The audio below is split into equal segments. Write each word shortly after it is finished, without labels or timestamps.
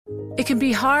It can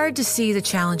be hard to see the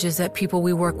challenges that people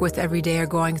we work with every day are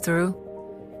going through.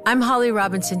 I'm Holly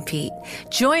Robinson Peete.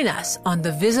 Join us on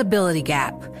The Visibility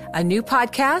Gap, a new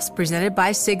podcast presented by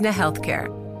Cigna Healthcare.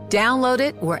 Download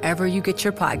it wherever you get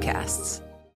your podcasts.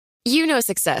 You know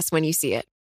success when you see it.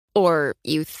 Or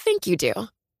you think you do.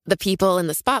 The people in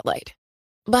the spotlight.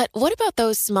 But what about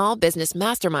those small business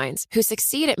masterminds who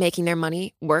succeed at making their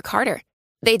money work harder?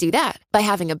 They do that by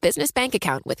having a business bank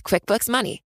account with QuickBooks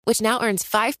Money, which now earns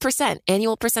 5%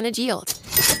 annual percentage yield.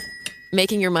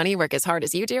 Making your money work as hard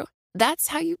as you do? That's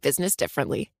how you business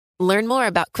differently. Learn more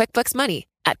about QuickBooks Money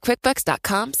at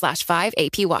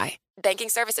quickbooks.com/5APY. Banking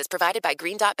services provided by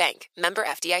Green Dot Bank. Member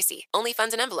FDIC. Only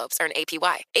funds and envelopes earn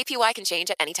APY. APY can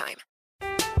change at any time.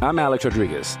 I'm Alex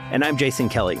Rodriguez. And I'm Jason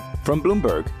Kelly. From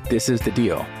Bloomberg, this is The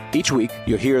Deal. Each week,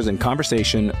 you'll hear us in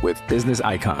conversation with business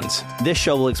icons. This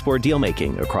show will explore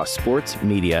deal-making across sports,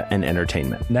 media, and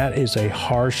entertainment. That is a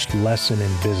harsh lesson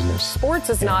in business. Sports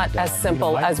is not as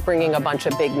simple as bringing a bunch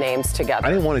of big names together.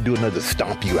 I didn't want to do another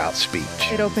stomp you out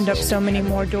speech. It opened up so many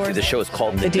more doors. The show is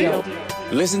called The Deal.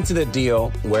 Listen to The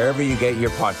Deal wherever you get your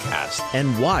podcast.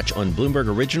 And watch on Bloomberg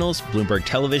Originals, Bloomberg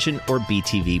Television, or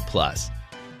BTV+.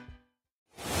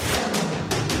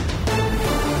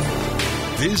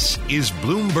 This is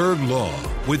Bloomberg Law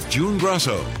with June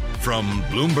Grasso from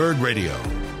Bloomberg Radio.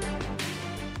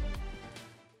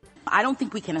 I don't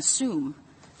think we can assume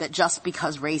that just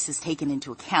because race is taken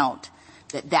into account,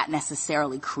 that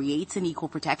necessarily creates an equal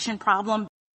protection problem.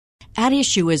 At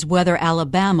issue is whether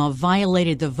Alabama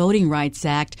violated the Voting Rights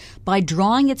Act by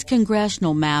drawing its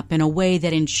congressional map in a way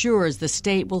that ensures the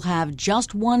state will have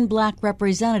just one black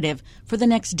representative for the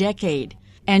next decade.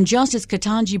 And Justice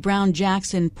Ketanji Brown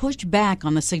Jackson pushed back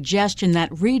on the suggestion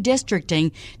that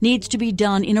redistricting needs to be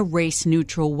done in a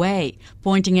race-neutral way,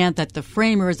 pointing out that the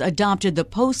framers adopted the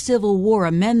post-Civil War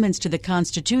amendments to the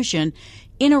Constitution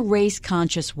in a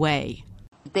race-conscious way.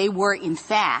 They were, in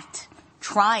fact,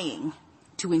 trying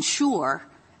to ensure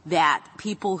that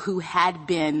people who had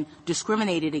been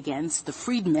discriminated against, the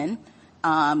freedmen,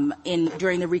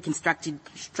 during the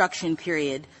Reconstruction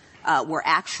period, were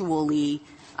actually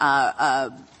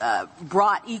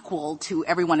brought equal to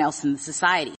everyone else in the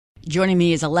society. Joining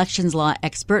me is elections law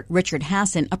expert Richard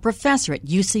Hasson, a professor at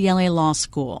UCLA Law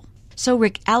School. So,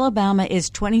 Rick, Alabama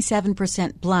is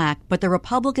 27% black, but the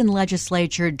Republican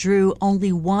legislature drew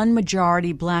only one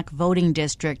majority black voting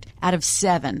district out of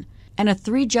 7. And a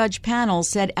 3-judge panel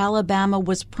said Alabama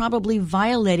was probably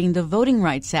violating the Voting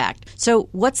Rights Act. So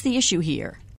what's the issue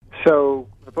here? So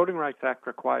the Voting Rights Act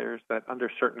requires that under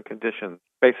certain conditions,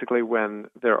 basically when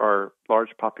there are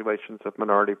large populations of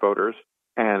minority voters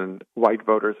and white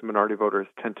voters and minority voters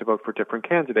tend to vote for different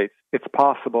candidates, it's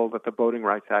possible that the Voting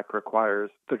Rights Act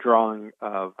requires the drawing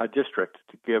of a district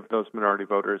to give those minority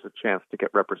voters a chance to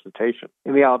get representation.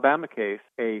 In the Alabama case,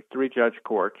 a 3-judge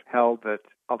court held that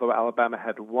although Alabama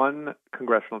had one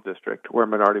congressional district where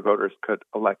minority voters could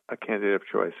elect a candidate of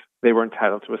choice, they were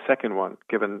entitled to a second one,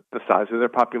 given the size of their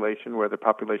population, where their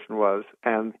population was,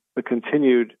 and the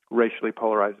continued racially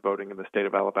polarized voting in the state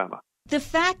of Alabama. The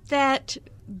fact that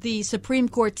the Supreme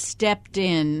Court stepped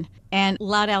in and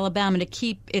allowed Alabama to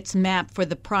keep its map for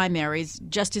the primaries,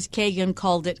 Justice Kagan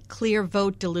called it clear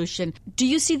vote dilution. Do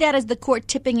you see that as the court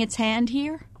tipping its hand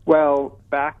here? Well,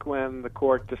 back when the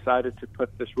court decided to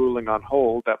put this ruling on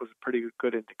hold, that was a pretty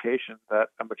good indication that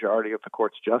a majority of the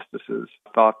court's justices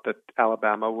thought that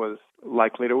Alabama was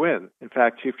likely to win. In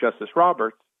fact, Chief Justice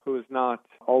Roberts, who is not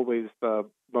always the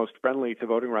most friendly to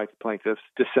voting rights plaintiffs,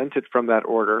 dissented from that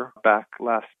order back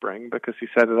last spring because he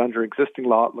said that under existing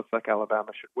law, it looks like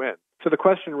Alabama should win. So the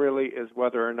question really is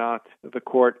whether or not the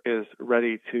court is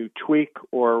ready to tweak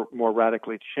or more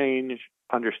radically change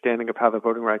understanding of how the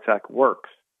Voting Rights Act works.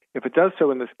 If it does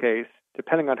so in this case,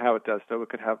 depending on how it does so, it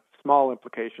could have small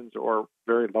implications or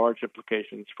very large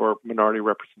implications for minority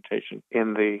representation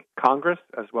in the Congress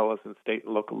as well as in state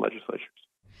and local legislatures.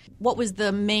 What was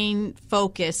the main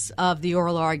focus of the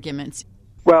oral arguments?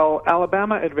 Well,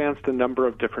 Alabama advanced a number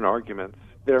of different arguments.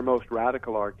 Their most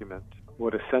radical argument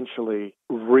would essentially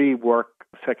rework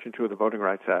Section 2 of the Voting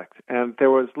Rights Act. And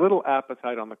there was little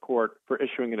appetite on the court for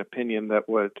issuing an opinion that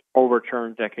would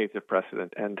overturn decades of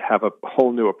precedent and have a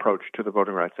whole new approach to the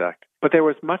Voting Rights Act. But there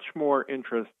was much more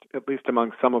interest, at least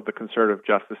among some of the conservative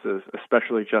justices,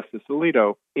 especially Justice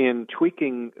Alito, in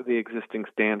tweaking the existing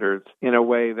standards in a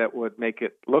way that would make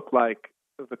it look like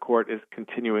the court is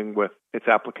continuing with its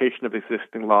application of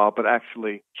existing law, but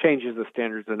actually changes the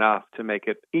standards enough to make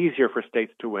it easier for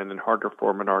states to win and harder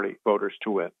for minority voters to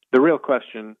win. The real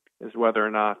question is whether or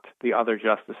not the other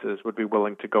justices would be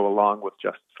willing to go along with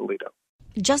Justice Alito.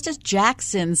 Justice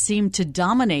Jackson seemed to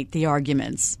dominate the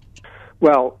arguments.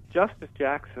 Well, Justice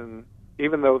Jackson,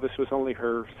 even though this was only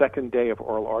her second day of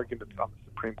oral arguments on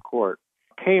the Supreme Court,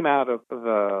 came out of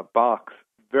the box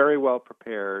very well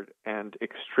prepared and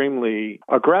extremely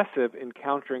aggressive in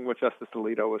countering what Justice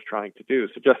Alito was trying to do.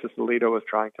 So Justice Alito was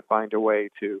trying to find a way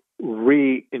to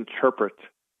reinterpret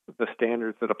the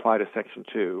standards that apply to Section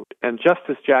 2. And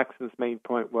Justice Jackson's main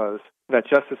point was that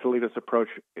Justice Alito's approach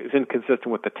is inconsistent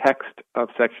with the text of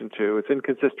Section 2. It's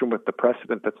inconsistent with the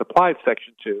precedent that's applied to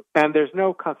Section 2. And there's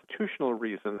no constitutional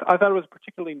reason. I thought it was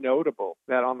particularly notable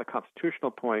that on the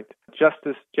constitutional point,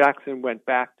 Justice Jackson went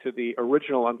back to the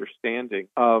original understanding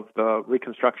of the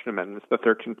Reconstruction Amendments, the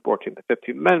 13th, 14th, and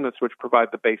 15th Amendments, which provide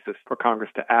the basis for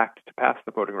Congress to act to pass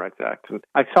the Voting Rights Act. And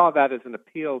I saw that as an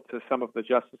appeal to some of the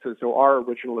justices who are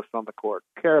originalists on the court,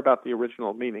 care about the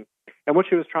original meaning. And what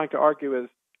she was trying to argue is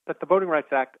that the Voting Rights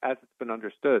Act, as it's been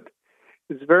understood,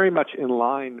 is very much in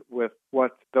line with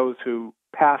what those who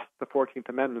passed the 14th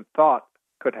Amendment thought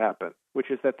could happen,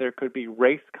 which is that there could be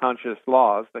race-conscious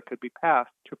laws that could be passed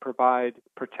to provide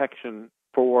protection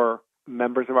for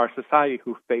members of our society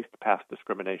who faced past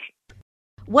discrimination.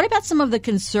 What about some of the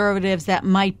conservatives that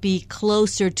might be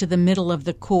closer to the middle of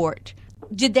the court?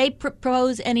 Did they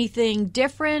propose anything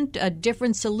different, a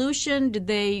different solution? Did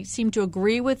they seem to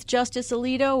agree with Justice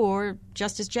Alito or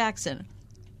Justice Jackson?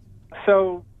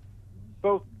 So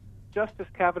both Justice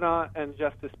Kavanaugh and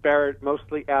Justice Barrett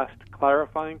mostly asked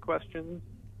clarifying questions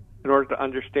in order to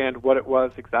understand what it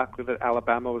was exactly that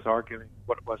Alabama was arguing,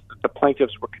 what it was that the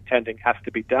plaintiffs were contending has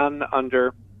to be done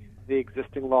under the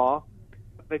existing law.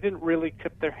 They didn't really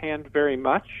tip their hand very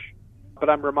much. But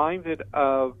I'm reminded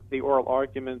of the oral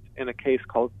argument in a case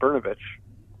called Brnovich,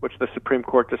 which the Supreme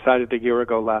Court decided a year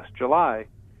ago last July.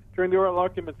 During the oral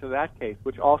arguments in that case,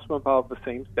 which also involved the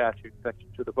same statute, Section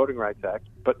 2 of the Voting Rights Act,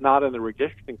 but not in the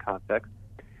redistricting context,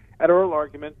 at oral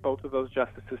argument, both of those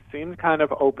justices seemed kind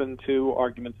of open to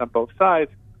arguments on both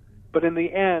sides, but in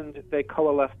the end, they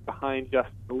coalesced behind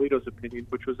Justice Alito's opinion,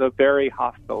 which was a very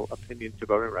hostile opinion to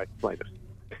voting rights plaintiffs.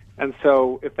 And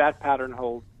so if that pattern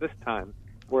holds this time,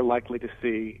 we're likely to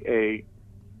see a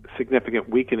significant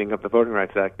weakening of the Voting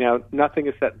Rights Act. Now, nothing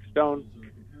is set in stone.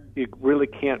 You really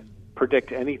can't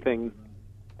predict anything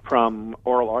from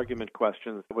oral argument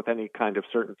questions with any kind of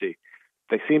certainty.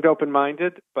 They seemed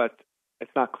open-minded, but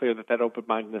it's not clear that that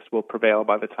open-mindedness will prevail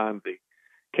by the time the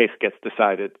case gets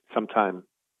decided sometime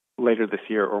later this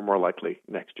year or more likely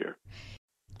next year.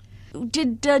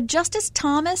 Did Justice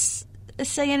Thomas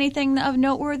say anything of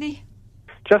noteworthy?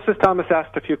 Justice Thomas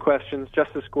asked a few questions.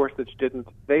 Justice Gorsuch didn't.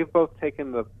 They've both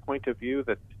taken the point of view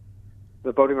that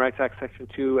the Voting Rights Act Section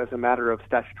 2, as a matter of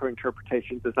statutory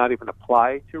interpretation, does not even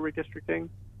apply to redistricting.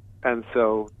 And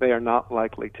so they are not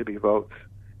likely to be votes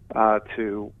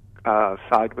to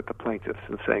side with the plaintiffs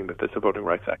in saying that there's a Voting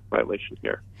Rights Act violation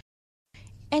here.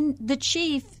 And the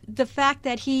chief, the fact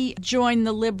that he joined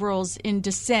the liberals in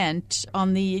dissent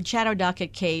on the shadow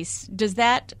docket case, does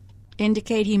that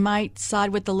indicate he might side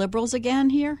with the liberals again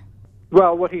here?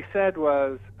 Well, what he said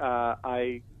was,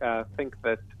 I think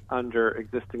that under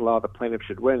existing law the plaintiff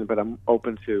should win, but I'm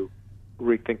open to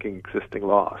rethinking existing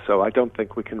law. So I don't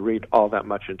think we can read all that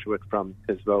much into it from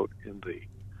his vote in the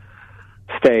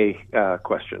stay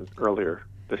question earlier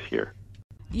this year.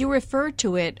 You referred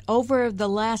to it. Over the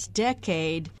last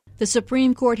decade, the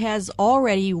Supreme Court has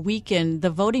already weakened the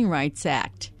Voting Rights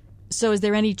Act. So is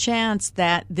there any chance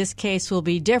that this case will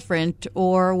be different,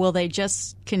 or will they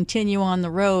just continue on the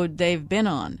road they've been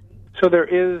on? So there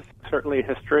is certainly a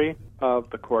history of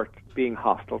the court being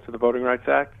hostile to the Voting Rights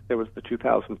Act. There was the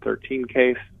 2013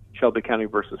 case, Shelby County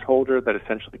versus Holder, that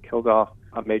essentially killed off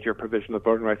a major provision of the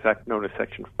Voting Rights Act known as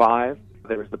Section 5.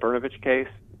 There was the Brnovich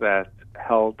case that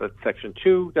held that Section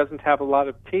 2 doesn't have a lot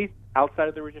of teeth outside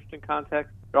of the redistricting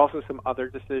context. There are also some other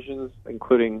decisions,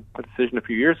 including a decision a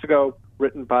few years ago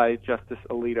written by Justice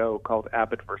Alito called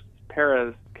Abbott versus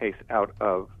Perez, case out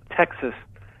of Texas,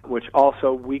 which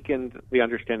also weakened the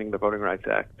understanding of the Voting Rights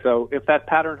Act. So if that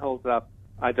pattern holds up,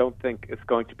 I don't think it's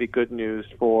going to be good news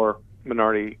for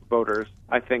minority voters.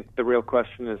 I think the real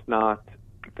question is not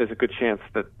if there's a good chance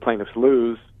that plaintiffs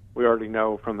lose. We already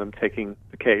know from them taking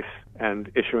the case and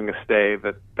issuing a stay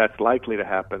that that's likely to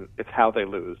happen. It's how they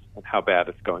lose and how bad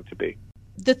it's going to be.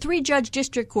 The three-judge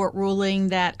district court ruling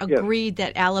that agreed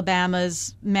that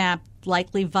Alabama's map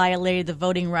likely violated the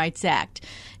Voting Rights Act.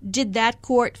 Did that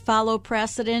court follow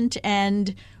precedent,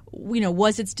 and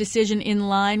was its decision in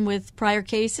line with prior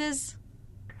cases?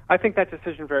 I think that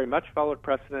decision very much followed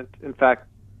precedent. In fact,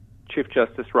 Chief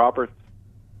Justice Roberts,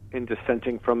 in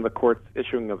dissenting from the court's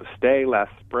issuing of a stay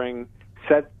last spring,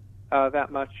 said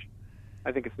that much.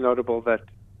 I think it's notable that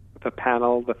the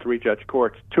panel, the three-judge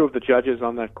court, two of the judges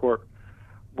on that court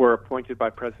were appointed by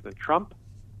President Trump.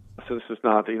 So this was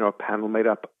not, a panel made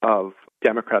up of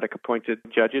Democratic-appointed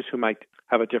judges who might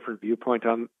have a different viewpoint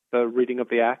on the reading of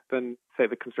the act than, say,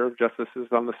 the conservative justices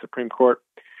on the Supreme Court.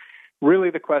 Really,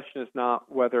 the question is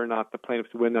not whether or not the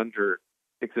plaintiffs win under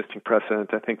existing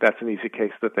precedent. I think that's an easy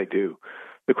case that they do.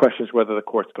 The question is whether the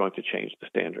court's going to change the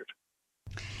standard.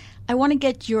 I want to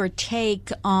get your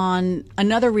take on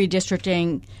another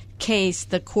redistricting case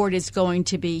the court is going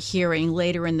to be hearing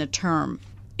later in the term.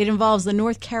 It involves the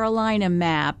North Carolina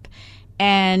map,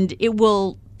 and it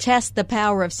will test the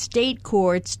power of state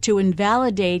courts to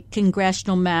invalidate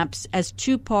congressional maps as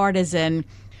too partisan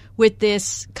with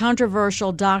this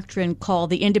controversial doctrine called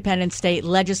the Independent State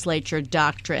Legislature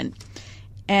Doctrine.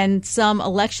 And some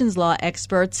elections law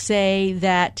experts say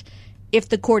that if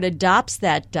the court adopts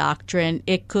that doctrine,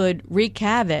 it could wreak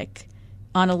havoc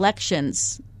on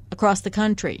elections across the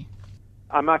country.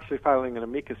 I'm actually filing an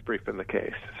amicus brief in the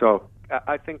case. So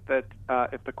I think that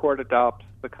if the court adopts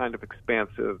the kind of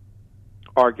expansive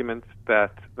arguments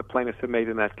that the plaintiffs have made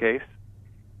in that case,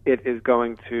 it is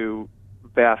going to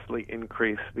vastly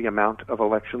increase the amount of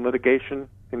election litigation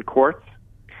in courts.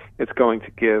 It's going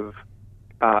to give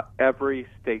every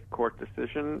state court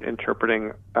decision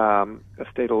interpreting a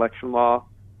state election law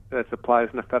that applies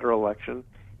in a federal election,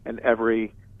 and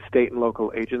every state and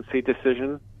local agency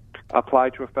decision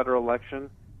applied to a federal election,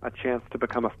 a chance to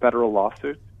become a federal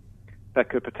lawsuit that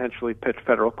could potentially pit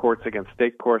federal courts against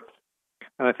state courts.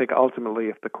 And I think ultimately,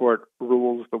 if the court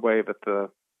rules the way that the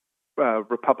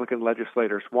Republican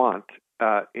legislators want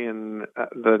in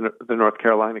the North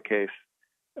Carolina case,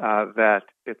 that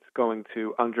it's going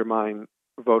to undermine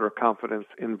voter confidence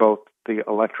in both the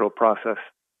electoral process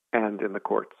and in the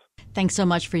courts. Thanks so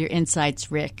much for your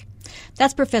insights, Rick.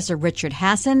 That's Professor Richard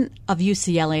Hasson of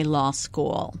UCLA Law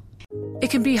School. It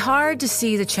can be hard to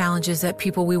see the challenges that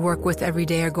people we work with every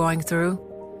day are going through.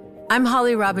 I'm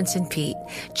Holly Robinson Peete.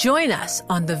 Join us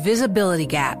on The Visibility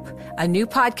Gap, a new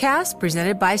podcast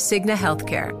presented by Cigna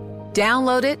Healthcare.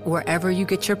 Download it wherever you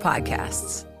get your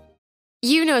podcasts.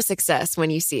 You know success when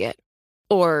you see it.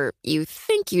 Or you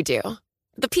think you do.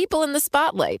 The people in the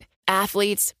spotlight,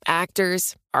 athletes,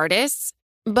 actors, artists.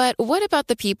 But what about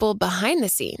the people behind the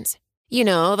scenes? You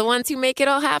know, the ones who make it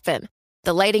all happen.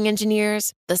 The lighting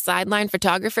engineers, the sideline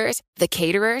photographers, the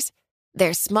caterers.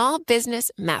 They're small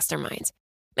business masterminds.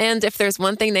 And if there's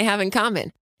one thing they have in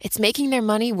common, it's making their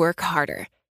money work harder.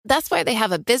 That's why they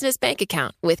have a business bank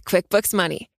account with QuickBooks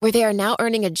Money, where they are now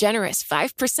earning a generous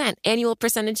 5% annual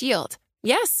percentage yield.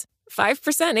 Yes,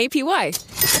 5%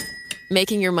 APY.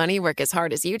 Making your money work as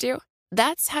hard as you do?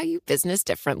 That's how you business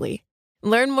differently.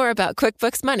 Learn more about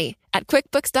QuickBooks Money at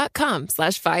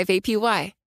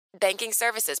quickbooks.com/5APY. Banking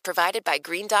services provided by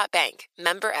Green Dot Bank,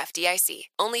 member FDIC.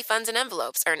 Only funds and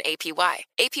envelopes earn APY.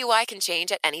 APY can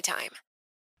change at any time.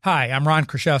 Hi, I'm Ron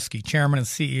Kraszewski, Chairman and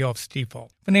CEO of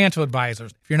Stifel. Financial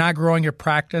advisors, if you're not growing your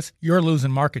practice, you're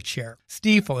losing market share.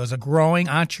 Stifel is a growing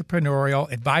entrepreneurial,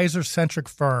 advisor-centric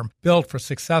firm built for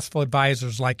successful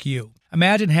advisors like you.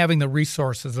 Imagine having the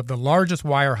resources of the largest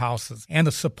wirehouses and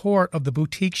the support of the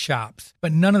boutique shops,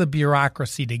 but none of the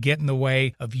bureaucracy to get in the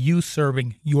way of you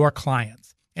serving your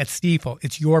clients. At Stifel,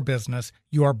 it's your business,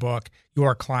 your book,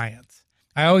 your clients.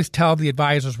 I always tell the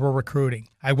advisors we're recruiting,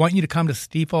 I want you to come to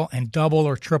Stifel and double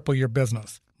or triple your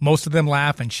business. Most of them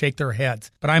laugh and shake their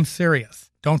heads, but I'm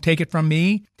serious. Don't take it from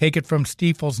me. Take it from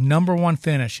Stifel's #1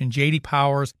 finish in J.D.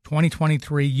 Power's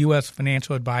 2023 U.S.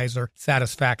 Financial Advisor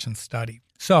Satisfaction Study.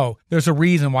 So, there's a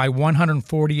reason why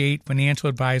 148 financial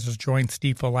advisors joined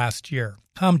Stifel last year.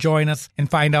 Come join us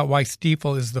and find out why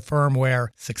Stifel is the firm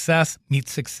where success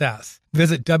meets success.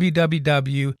 Visit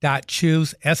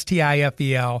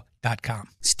www.choosestifel.com.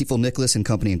 Stifel Nicholas and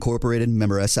Company Incorporated,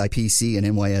 member SIPC and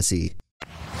NYSE.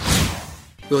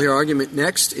 We'll hear argument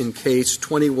next in Case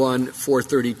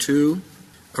 21-432,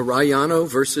 Arellano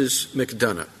versus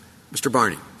McDonough. Mr.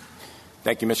 Barney.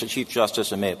 Thank you, Mr. Chief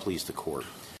Justice, and may it please the Court.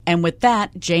 And with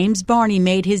that, James Barney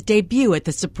made his debut at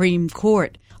the Supreme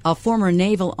Court, a former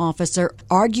naval officer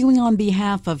arguing on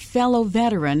behalf of fellow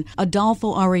veteran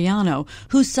Adolfo Arellano,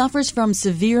 who suffers from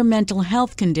severe mental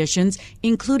health conditions,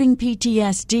 including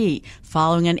PTSD,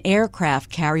 following an aircraft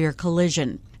carrier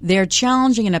collision. They're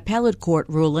challenging an appellate court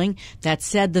ruling that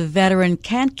said the veteran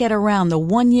can't get around the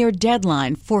one-year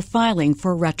deadline for filing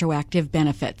for retroactive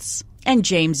benefits. And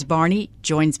James Barney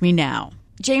joins me now.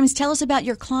 James, tell us about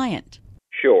your client.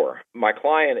 Sure. My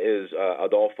client is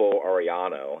Adolfo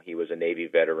Arellano. He was a Navy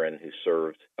veteran who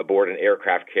served aboard an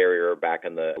aircraft carrier back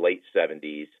in the late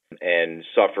 70s and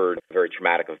suffered a very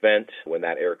traumatic event when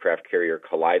that aircraft carrier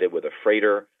collided with a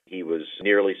freighter. He was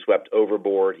nearly swept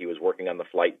overboard. He was working on the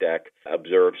flight deck,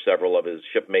 observed several of his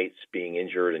shipmates being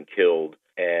injured and killed.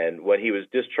 And when he was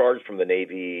discharged from the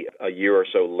Navy a year or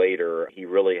so later, he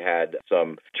really had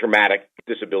some traumatic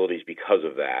disabilities because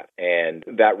of that. And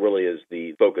that really is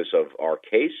the focus of our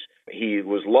case. He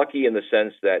was lucky in the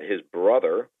sense that his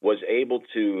brother was able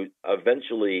to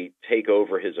eventually take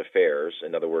over his affairs,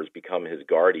 in other words, become his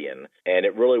guardian. And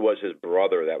it really was his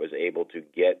brother that was able to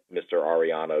get Mr.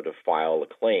 Arellano to file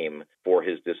a claim for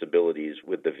his disabilities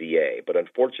with the VA. But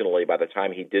unfortunately, by the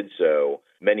time he did so,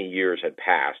 many years had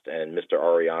passed, and Mr.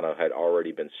 Arellano had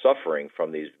already been suffering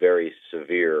from these very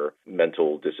severe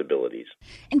mental disabilities.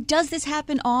 And does this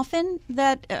happen often,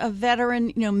 that a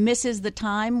veteran, misses the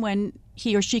time when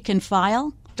he or she can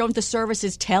file? Don't the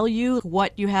services tell you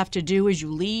what you have to do as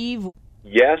you leave?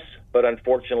 Yes, but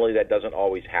unfortunately that doesn't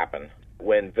always happen.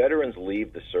 When veterans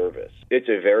leave the service, it's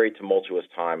a very tumultuous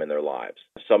time in their lives.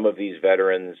 Some of these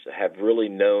veterans have really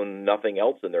known nothing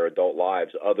else in their adult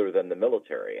lives other than the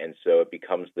military. And so it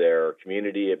becomes their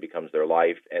community, it becomes their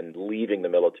life, and leaving the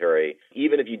military,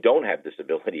 even if you don't have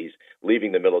disabilities,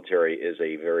 leaving the military is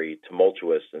a very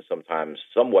tumultuous and sometimes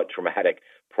somewhat traumatic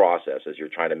process as you're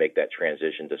trying to make that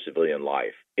transition to civilian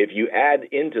life. If you add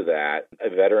into that a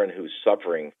veteran who's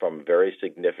suffering from very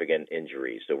significant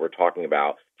injuries, so we're talking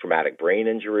about traumatic brain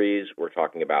injuries, we're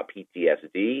talking about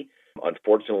PTSD.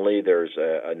 Unfortunately, there's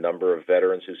a number of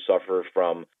veterans who suffer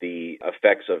from the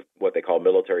effects of what they call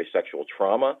military sexual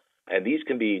trauma, and these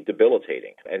can be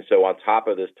debilitating. And so on top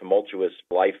of this tumultuous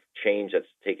life change that's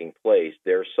taking place,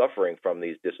 they're suffering from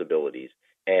these disabilities.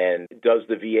 And does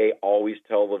the VA always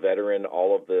tell the veteran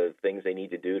all of the things they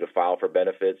need to do to file for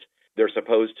benefits? They're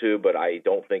supposed to, but I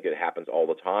don't think it happens all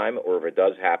the time. Or if it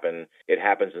does happen, it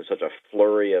happens in such a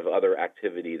flurry of other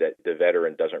activity that the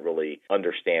veteran doesn't really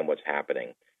understand what's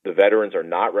happening. The veterans are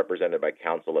not represented by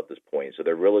counsel at this point, so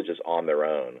they're really just on their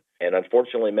own. And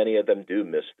unfortunately, many of them do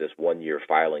miss this one-year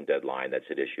filing deadline that's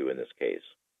at issue in this case.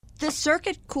 The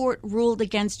circuit court ruled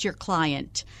against your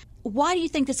client. Why do you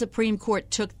think the Supreme Court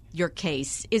took your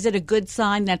case? Is it a good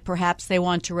sign that perhaps they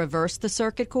want to reverse the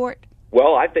circuit court?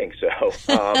 Well, I think so.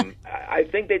 I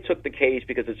think they took the case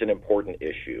because it's an important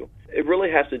issue. It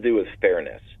really has to do with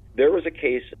fairness. There was a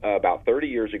case about 30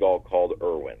 years ago called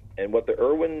Irwin, and what the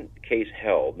Irwin case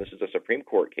held, this is a Supreme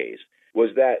Court case, was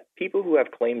that people who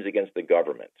have claims against the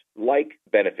government, like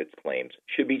benefits claims,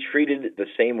 should be treated the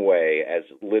same way as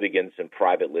litigants in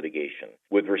private litigation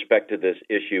with respect to this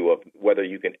issue of whether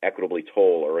you can equitably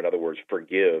toll, or in other words,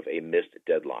 forgive a missed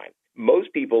deadline.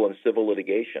 Most people in civil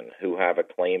litigation who have a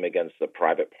claim against a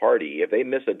private party, if they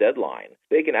miss a deadline,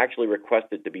 they can actually request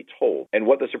it to be tolled. And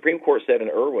what the Supreme Court said in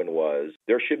Irwin was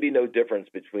there should be no difference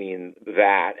between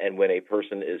that and when a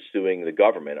person is suing the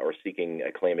government or seeking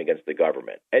a claim against the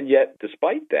government. And yet,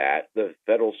 despite that, the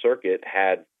Federal Circuit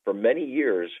had for many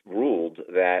years ruled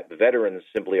that veterans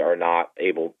simply are not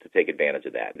able to take advantage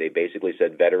of that. They basically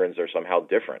said veterans are somehow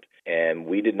different, and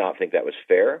we did not think that was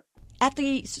fair. At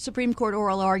the Supreme Court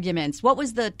oral arguments, what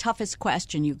was the toughest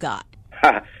question you got?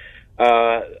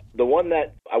 The one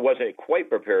that I wasn't quite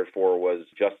prepared for was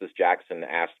Justice Jackson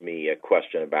asked me a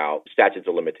question about statutes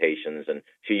of limitations, and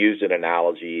she used an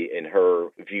analogy in her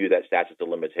view that statutes of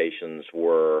limitations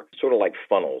were sort of like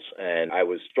funnels. And I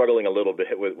was struggling a little bit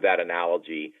with that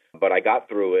analogy, but I got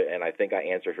through it, and I think I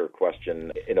answered her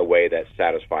question in a way that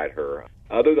satisfied her.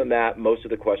 Other than that, most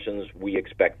of the questions we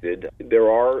expected. There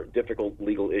are difficult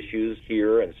legal issues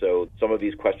here, and so some of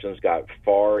these questions got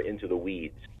far into the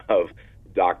weeds of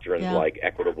doctrines like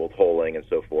equitable tolling and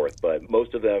so forth. But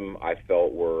most of them I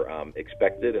felt were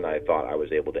expected, and I thought I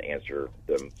was able to answer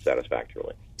them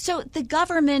satisfactorily. So the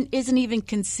government isn't even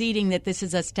conceding that this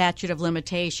is a statute of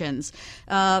limitations.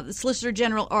 The Solicitor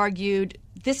General argued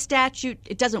this statute,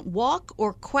 it doesn't walk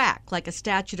or quack like a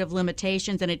statute of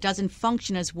limitations, and it doesn't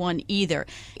function as one either.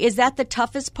 Is that the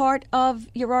toughest part of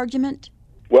your argument?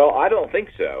 Well, I don't think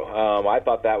so. I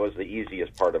thought that was the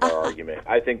easiest part of our argument.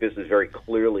 I think this is very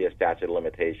clearly a statute of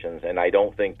limitations, and I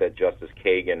don't think that Justice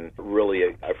Kagan really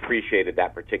appreciated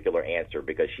that particular answer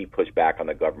because she pushed back on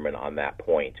the government on that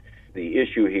point. The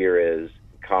issue here is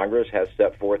Congress has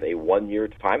set forth a one-year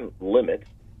time limit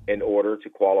in order to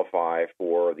qualify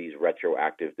for these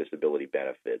retroactive disability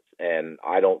benefits, and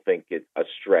I don't think it's a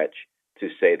stretch to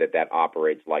say that that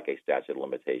operates like a statute of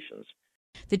limitations.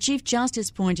 The Chief Justice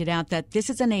pointed out that this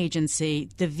is an agency,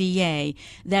 the VA,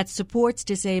 that supports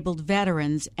disabled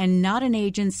veterans and not an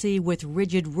agency with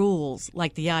rigid rules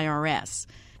like the IRS.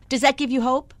 Does that give you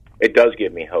hope? It does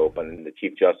give me hope, and the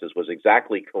Chief Justice was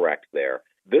exactly correct there.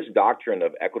 This doctrine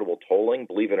of equitable tolling,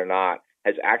 believe it or not,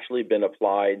 has actually been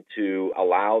applied to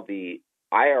allow the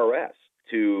IRS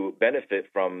to benefit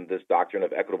from this doctrine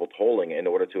of equitable tolling in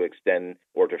order to extend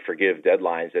or to forgive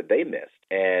deadlines that they missed.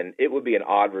 And it would be an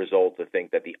odd result to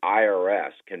think that the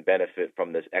IRS can benefit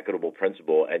from this equitable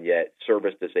principle and yet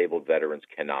service-disabled veterans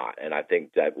cannot. And I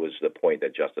think that was the point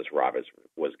that Justice Roberts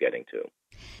was getting to.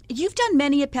 You've done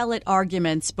many appellate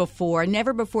arguments before,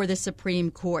 never before the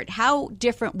Supreme Court. How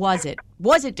different was it?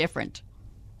 Was it different?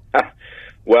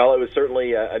 Well, it was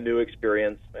certainly a new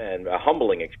experience and a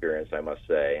humbling experience, I must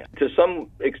say. To some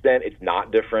extent, it's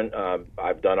not different.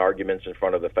 I've done arguments in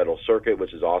front of the Federal Circuit,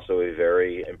 which is also a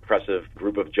very impressive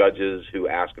group of judges who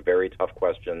ask very tough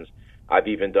questions. I've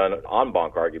even done en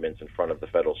banc arguments in front of the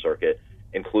Federal Circuit,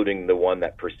 including the one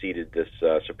that preceded this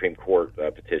Supreme Court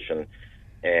petition.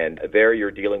 And there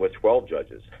you're dealing with 12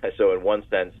 judges. So in one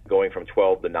sense, going from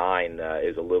 12 to 9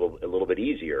 is a little bit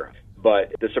easier.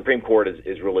 But the Supreme Court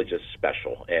is really just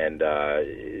special, and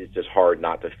it's just hard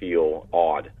not to feel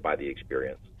awed by the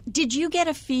experience. Did you get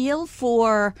a feel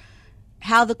for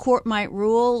how the court might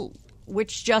rule,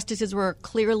 which justices were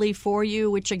clearly for you,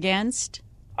 which against?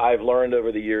 I've learned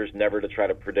over the years never to try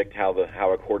to predict how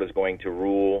a court is going to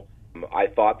rule. I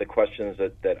thought the questions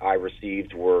that I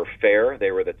received were fair.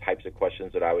 They were the types of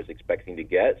questions that I was expecting to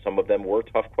get. Some of them were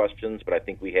tough questions, but I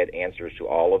think we had answers to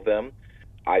all of them.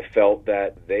 I felt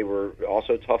that they were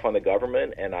also tough on the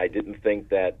government, and I didn't think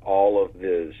that all of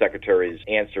the Secretary's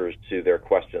answers to their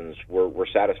questions were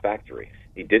satisfactory.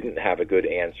 He didn't have a good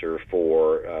answer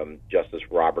for Justice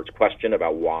Roberts' question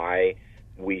about why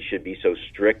we should be so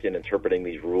strict in interpreting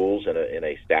these rules in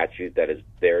a statute that is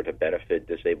there to benefit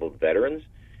disabled veterans,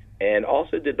 and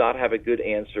also did not have a good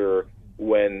answer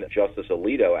when Justice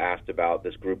Alito asked about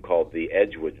this group called the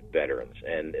Edgewood Veterans.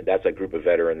 And that's a group of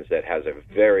veterans that has a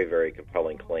very, very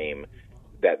compelling claim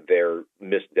that their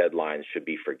missed deadlines should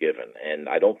be forgiven. And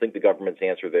I don't think the government's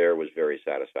answer there was very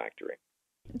satisfactory.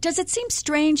 Does it seem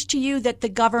strange to you that the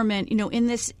government, in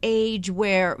this age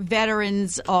where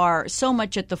veterans are so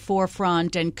much at the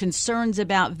forefront and concerns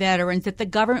about veterans, that the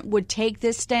government would take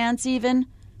this stance even?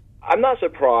 I'm not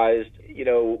surprised.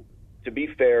 To be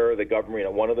fair, the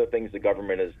government, one of the things the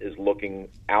government is looking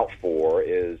out for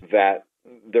is that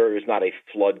there is not a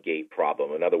floodgate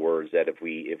problem. In other words, that if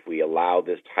we allow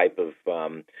this type of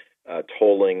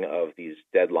tolling of these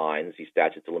deadlines, these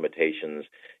statutes of limitations,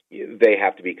 they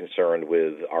have to be concerned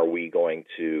with, are we going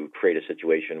to create a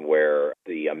situation where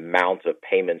the amount of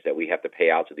payments that we have to pay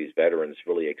out to these veterans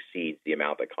really exceeds the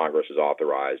amount that Congress has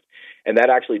authorized? And that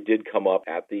actually did come up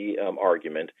at the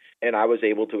argument, and I was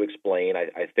able to explain,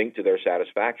 I think to their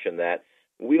satisfaction, that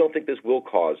we don't think this will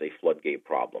cause a floodgate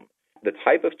problem. The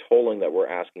type of tolling that we're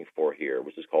asking for here,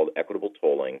 which is called equitable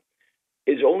tolling,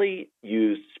 is only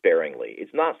used sparingly.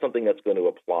 It's not something that's going to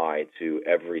apply to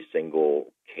every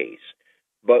single case.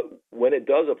 But when it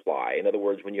does apply, in other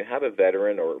words, when you have a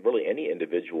veteran or really any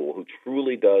individual who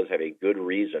truly does have a good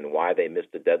reason why they missed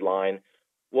a deadline,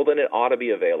 well, then it ought to be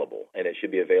available. And it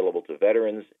should be available to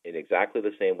veterans in exactly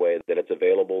the same way that it's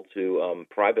available to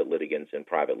private litigants in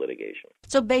private litigation.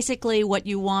 So basically what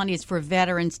you want is for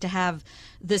veterans to have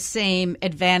the same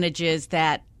advantages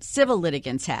that civil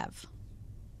litigants have.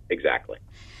 Exactly.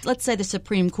 Let's say the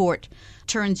Supreme Court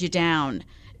turns you down.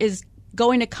 Is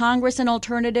going to Congress an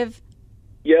alternative?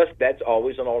 Yes, that's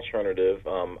always an alternative.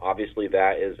 Obviously,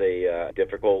 that is a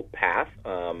difficult path,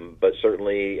 but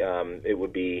certainly it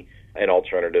would be an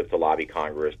alternative to lobby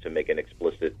Congress to make an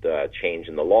explicit change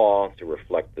in the law to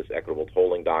reflect this equitable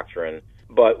tolling doctrine.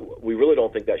 But we really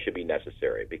don't think that should be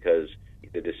necessary because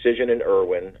the decision in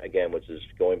Irwin, again, which is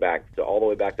going back to all the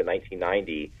way back to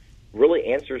 1990, really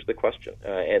answers the question.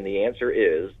 And the answer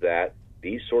is that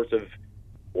these sorts of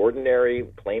ordinary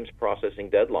claims processing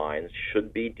deadlines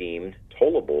should be deemed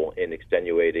tollable in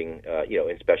extenuating,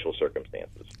 in special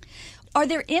circumstances. Are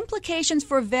there implications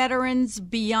for veterans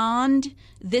beyond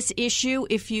this issue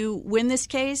if you win this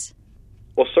case?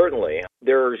 Well, certainly.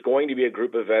 There's going to be a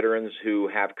group of veterans who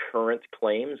have current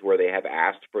claims where they have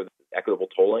asked for equitable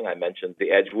tolling. I mentioned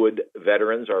the Edgewood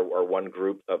veterans are one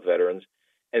group of veterans.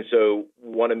 And so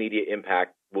one immediate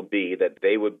impact will be that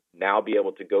they would now be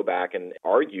able to go back and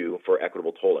argue for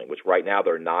equitable tolling, which right now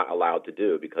they're not allowed to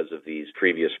do because of these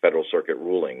previous Federal Circuit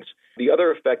rulings. The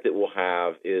other effect it will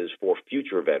have is for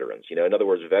future veterans. In other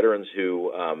words, veterans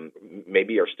who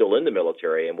maybe are still in the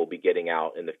military and will be getting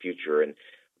out in the future. And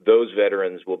those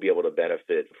veterans will be able to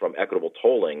benefit from equitable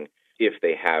tolling if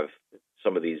they have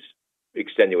some of these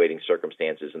extenuating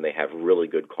circumstances and they have really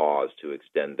good cause to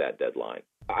extend that deadline.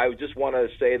 I just want to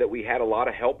say that we had a lot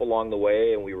of help along the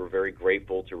way, and we were very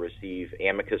grateful to receive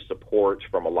amicus support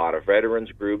from a lot of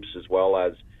veterans groups as well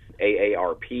as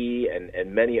AARP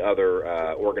and many other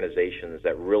organizations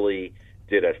that really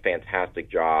did a fantastic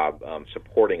job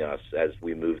supporting us as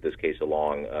we moved this case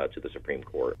along to the Supreme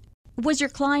Court. Was your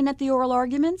client at the oral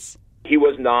arguments? He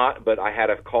was not, but I had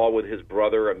a call with his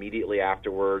brother immediately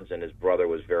afterwards, and his brother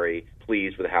was very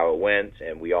pleased with how it went,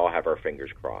 and we all have our fingers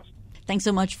crossed. Thanks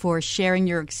so much for sharing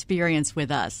your experience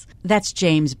with us. That's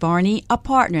James Barney, a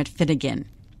partner at Finnegan.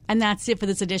 And that's it for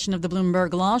this edition of the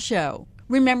Bloomberg Law Show.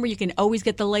 Remember, you can always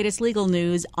get the latest legal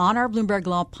news on our Bloomberg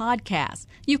Law podcast.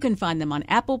 You can find them on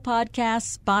Apple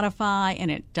Podcasts, Spotify, and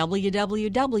at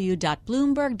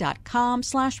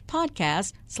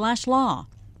www.bloomberg.com/podcast/law.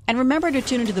 And remember to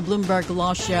tune into the Bloomberg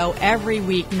Law Show every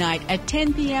weeknight at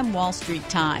 10 p.m. Wall Street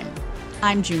time.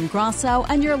 I'm June Grosso,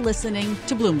 and you're listening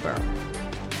to Bloomberg.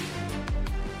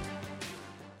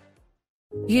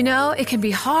 You know, it can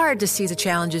be hard to see the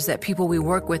challenges that people we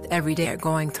work with every day are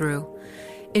going through.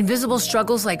 Invisible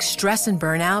struggles like stress and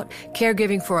burnout,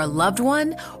 caregiving for a loved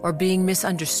one, or being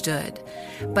misunderstood.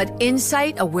 But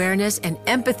insight, awareness, and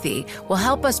empathy will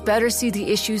help us better see the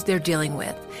issues they're dealing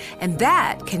with. And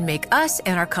that can make us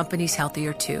and our companies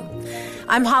healthier too.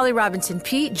 I'm Holly Robinson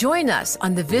Peete. Join us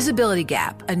on The Visibility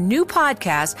Gap, a new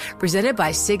podcast presented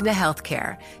by Cigna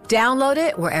Healthcare. Download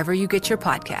it wherever you get your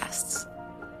podcasts.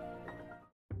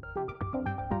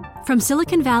 From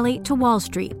Silicon Valley to Wall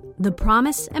Street, the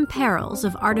promise and perils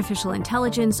of artificial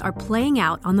intelligence are playing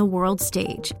out on the world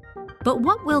stage. But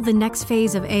what will the next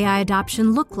phase of AI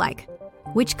adoption look like?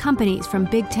 Which companies, from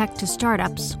big tech to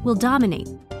startups, will dominate?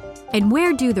 And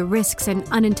where do the risks and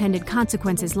unintended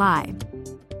consequences lie?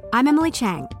 I'm Emily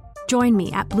Chang. Join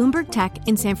me at Bloomberg Tech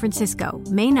in San Francisco,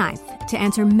 May 9th, to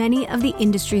answer many of the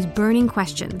industry's burning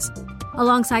questions,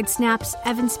 alongside Snap's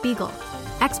Evan Spiegel,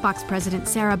 Xbox President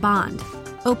Sarah Bond,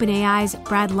 OpenAI's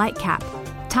Brad Lightcap,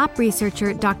 top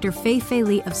researcher Dr. Fei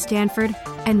Li of Stanford,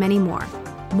 and many more.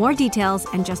 More details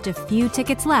and just a few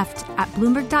tickets left at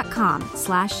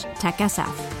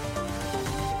Bloomberg.com/TechSF.